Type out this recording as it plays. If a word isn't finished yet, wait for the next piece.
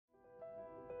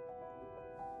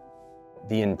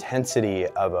The intensity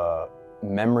of a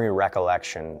memory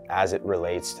recollection as it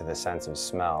relates to the sense of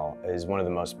smell is one of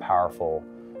the most powerful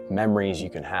memories you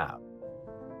can have.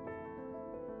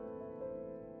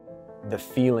 The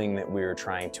feeling that we were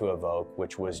trying to evoke,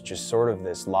 which was just sort of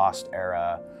this lost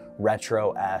era,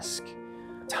 retro-esque,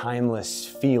 timeless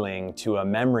feeling to a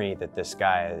memory that this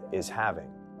guy is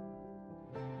having.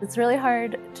 It's really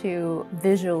hard to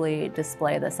visually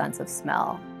display the sense of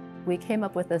smell. We came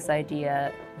up with this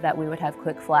idea that we would have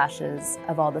quick flashes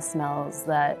of all the smells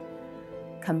that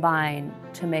combine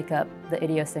to make up the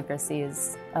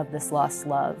idiosyncrasies of this lost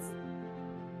love.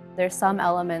 There's some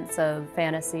elements of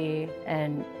fantasy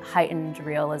and heightened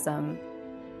realism.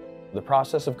 The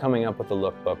process of coming up with the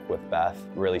lookbook with Beth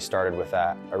really started with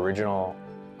that original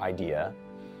idea.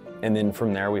 And then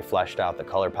from there, we fleshed out the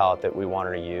color palette that we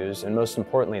wanted to use, and most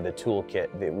importantly, the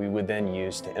toolkit that we would then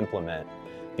use to implement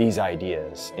these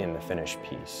ideas in the finished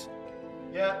piece.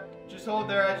 Yeah, just hold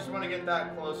there. I just want to get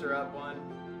that closer up one.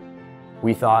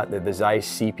 We thought that the Zeiss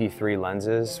CP3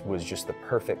 lenses was just the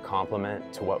perfect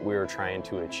complement to what we were trying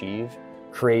to achieve.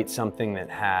 Create something that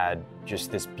had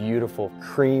just this beautiful,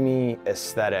 creamy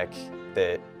aesthetic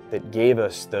that gave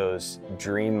us those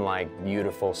dreamlike,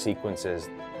 beautiful sequences.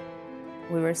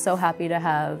 We were so happy to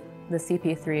have the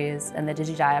CP3s and the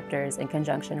digidiopters in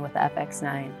conjunction with the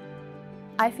FX9.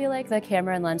 I feel like the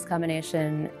camera and lens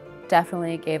combination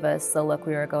definitely gave us the look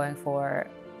we were going for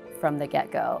from the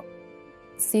get-go.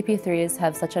 CP3s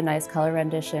have such a nice color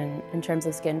rendition in terms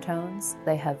of skin tones.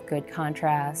 They have good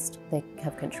contrast, they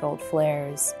have controlled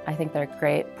flares. I think they're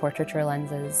great portraiture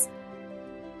lenses.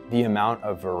 The amount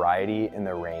of variety in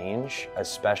the range,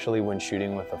 especially when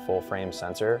shooting with a full-frame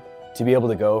sensor, to be able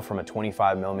to go from a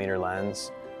 25mm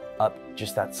lens up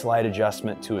just that slight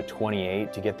adjustment to a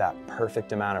 28 to get that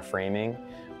perfect amount of framing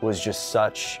was just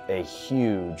such a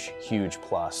huge, huge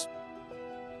plus.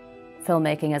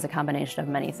 Filmmaking is a combination of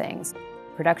many things.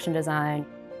 Production design,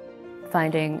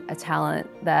 finding a talent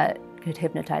that could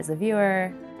hypnotize the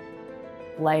viewer,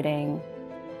 lighting,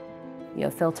 you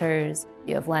have filters,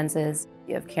 you have lenses,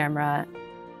 you have camera.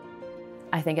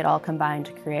 I think it all combined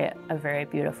to create a very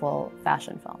beautiful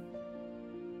fashion film.